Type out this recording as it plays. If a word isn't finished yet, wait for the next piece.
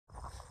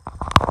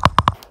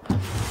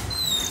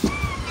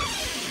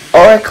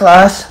Alright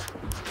class,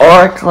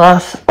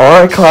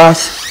 alright class,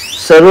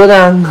 settle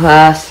down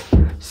class,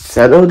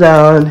 settle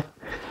down.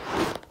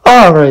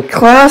 Alright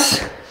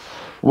class,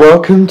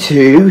 welcome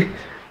to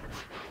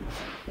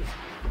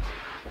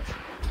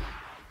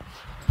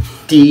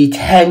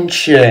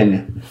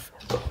Detention.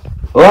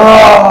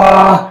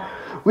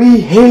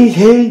 We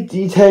hate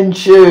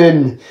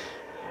detention.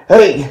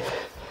 Hey,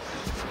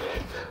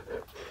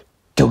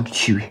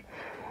 don't you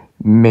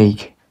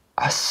make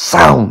a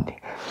sound.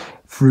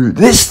 Through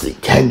this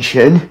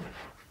detention,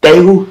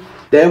 there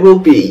will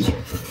be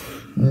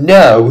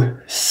no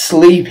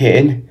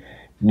sleeping,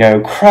 no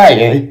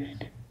crying.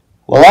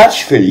 Well,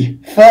 actually,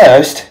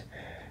 first,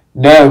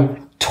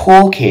 no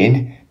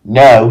talking,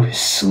 no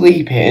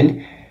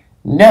sleeping,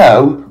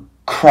 no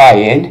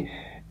crying,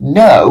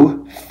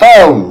 no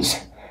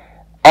phones,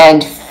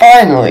 and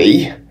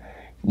finally,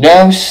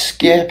 no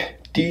skip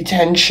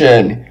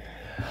detention.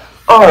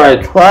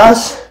 Alright,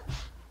 class,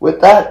 with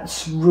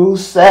that rule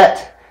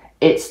set,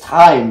 it's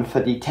time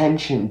for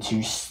detention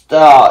to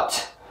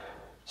start.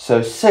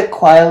 So sit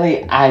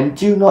quietly and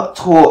do not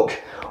talk,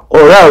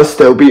 or else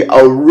there'll be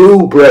a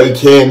rule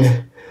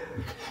breaking.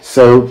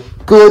 So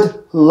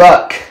good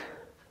luck.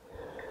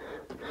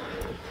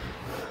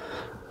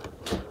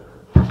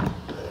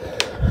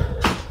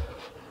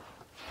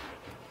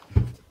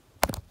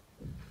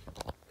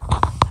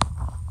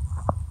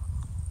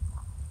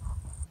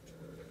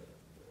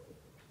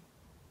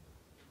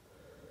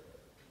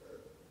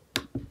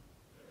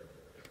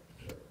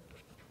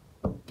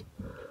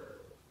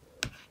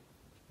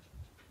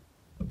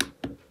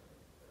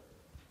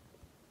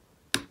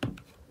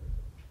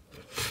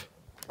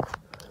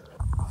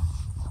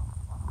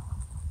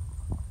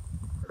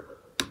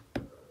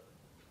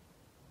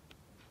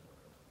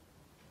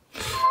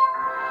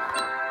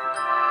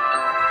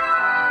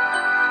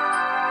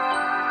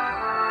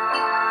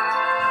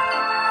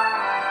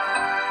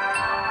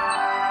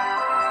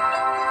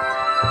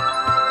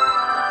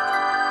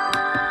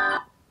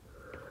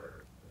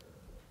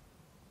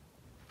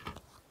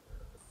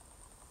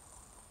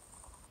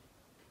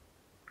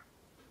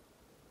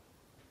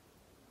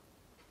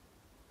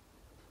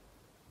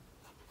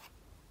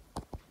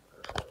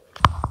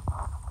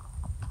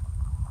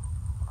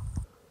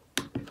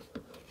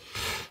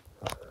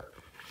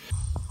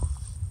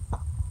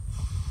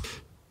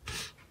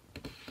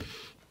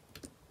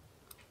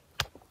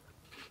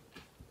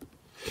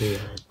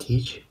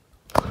 Teach?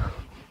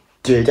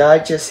 Did I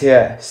just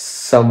hear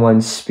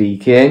someone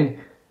speaking?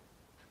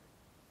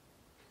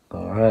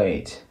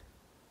 Alright.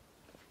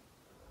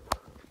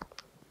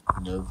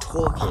 No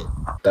talking.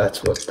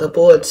 That's what the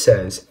board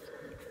says.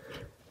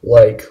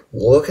 Like,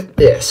 look at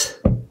this.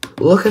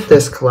 Look at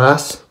this,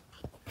 class.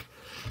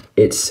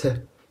 It's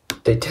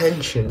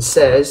detention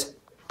says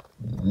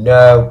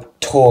no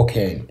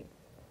talking.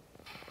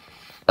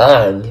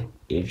 And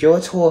if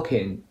you're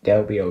talking,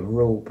 there'll be a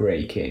rule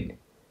breaking.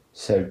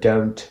 So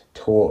don't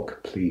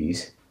talk,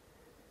 please.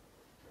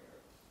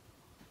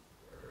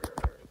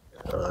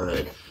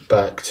 Alright,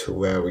 back to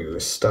where we were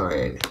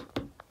starting.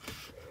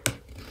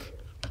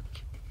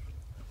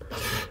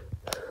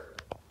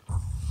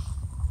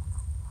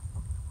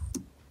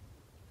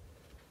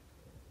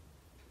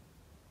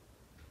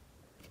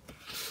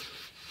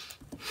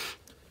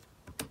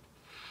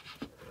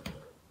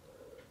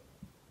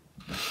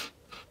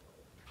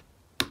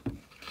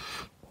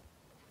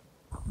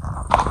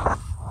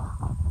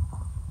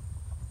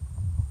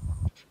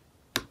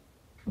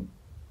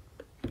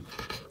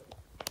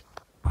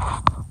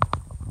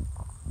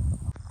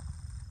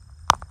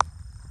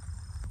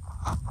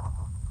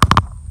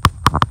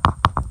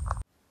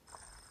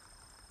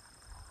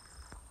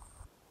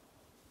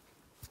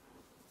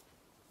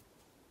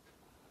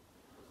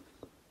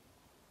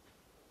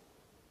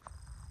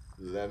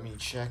 Let me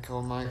check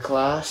on my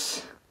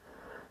class.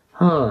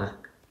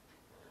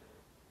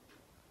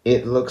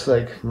 It looks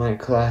like my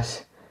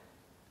class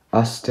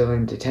are still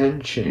in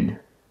detention.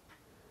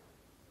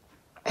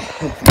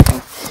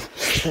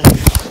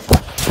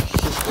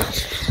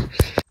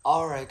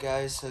 Alright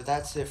guys, so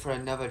that's it for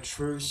another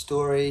true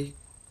story.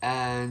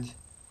 And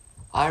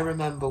I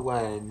remember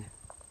when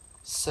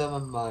some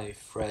of my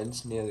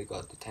friends nearly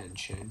got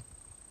detention.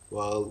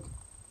 Well,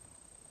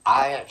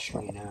 I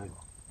actually know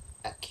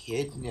a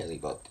kid nearly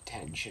got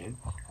detention,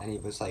 and he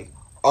was like,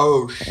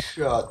 "Oh,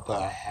 shut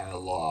the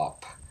hell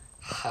up."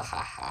 Ha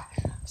ha ha.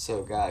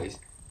 So guys,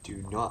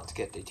 do not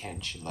get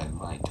detention like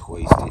my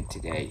toys did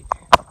today.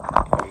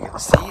 You can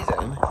see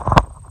them.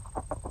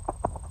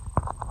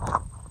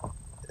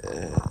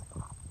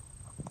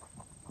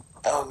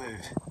 I'll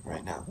move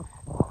right now.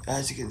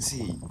 As you can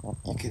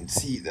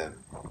see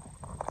them.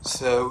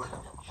 So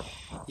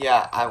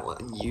yeah, I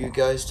want you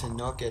guys to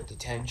not get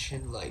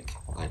detention like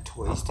my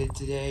toys did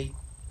today.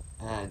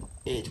 And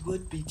it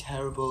would be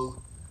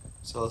terrible.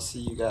 So I'll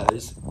see you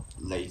guys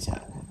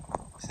later.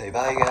 Say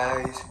bye,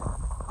 guys.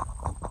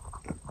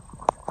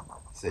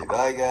 Say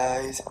bye,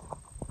 guys.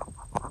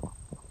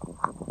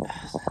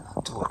 They're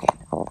not talking.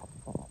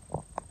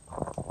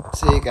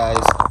 See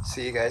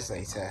you guys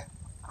later.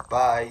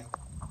 Bye.